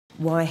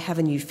why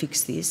haven't you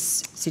fixed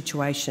this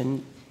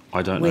situation?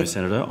 I don't know,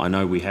 Senator. I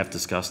know we have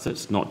discussed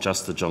it, not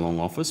just the Geelong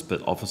office,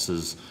 but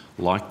offices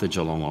like the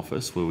Geelong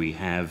office where we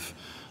have.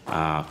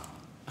 I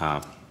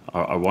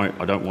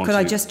don't want. Could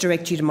I just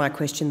direct you to my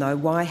question though?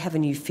 Why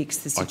haven't you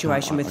fixed the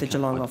situation with the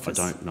Geelong office?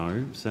 I don't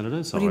know,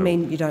 Senator. So what do you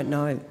mean you don't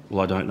know?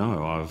 Well, I don't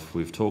know.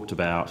 We've talked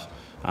about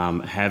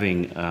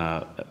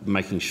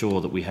making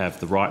sure that we have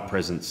the right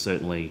presence,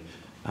 certainly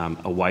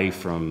away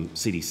from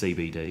city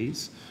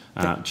CBDs.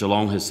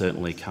 Geelong has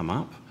certainly come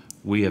up.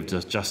 We have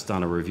just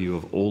done a review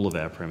of all of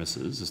our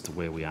premises as to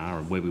where we are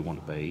and where we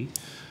want to be.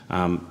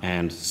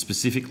 And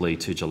specifically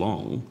to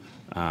Geelong,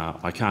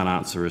 I can't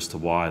answer as to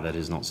why that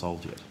is not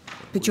solved yet.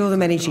 But you're the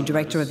Managing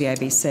Director of the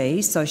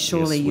ABC, so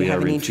surely yes, you have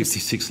an we are in interest...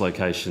 56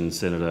 locations,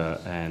 Senator,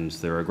 and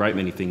there are a great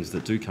many things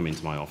that do come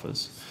into my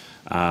office.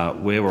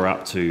 Where we're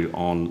up to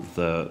on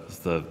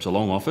the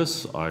Geelong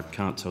office, I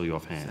can't tell you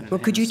offhand. Well,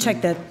 could you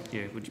take that?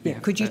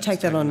 Could you take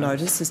that on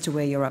notice as to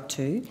where you're up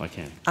to? I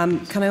can.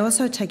 Can I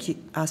also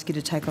ask you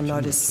to take on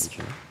notice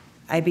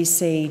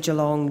ABC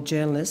Geelong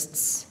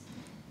journalists?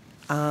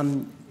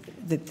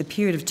 The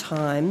period of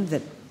time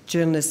that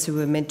journalists who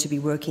were meant to be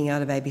working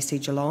out of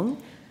ABC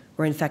Geelong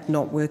were in fact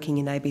not working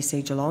in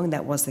ABC Geelong, and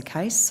that was the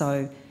case.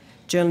 So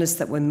journalists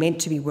that were meant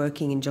to be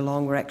working in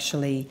Geelong were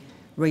actually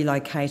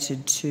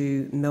relocated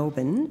to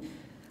Melbourne.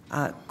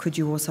 Could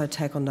you also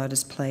take on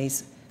notice,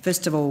 please?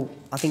 First of all,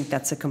 I think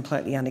that's a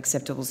completely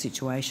unacceptable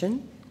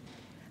situation.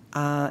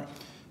 Do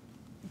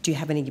you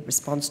have any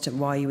response to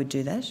why you would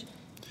do that?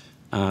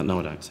 No,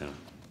 I don't, Senator.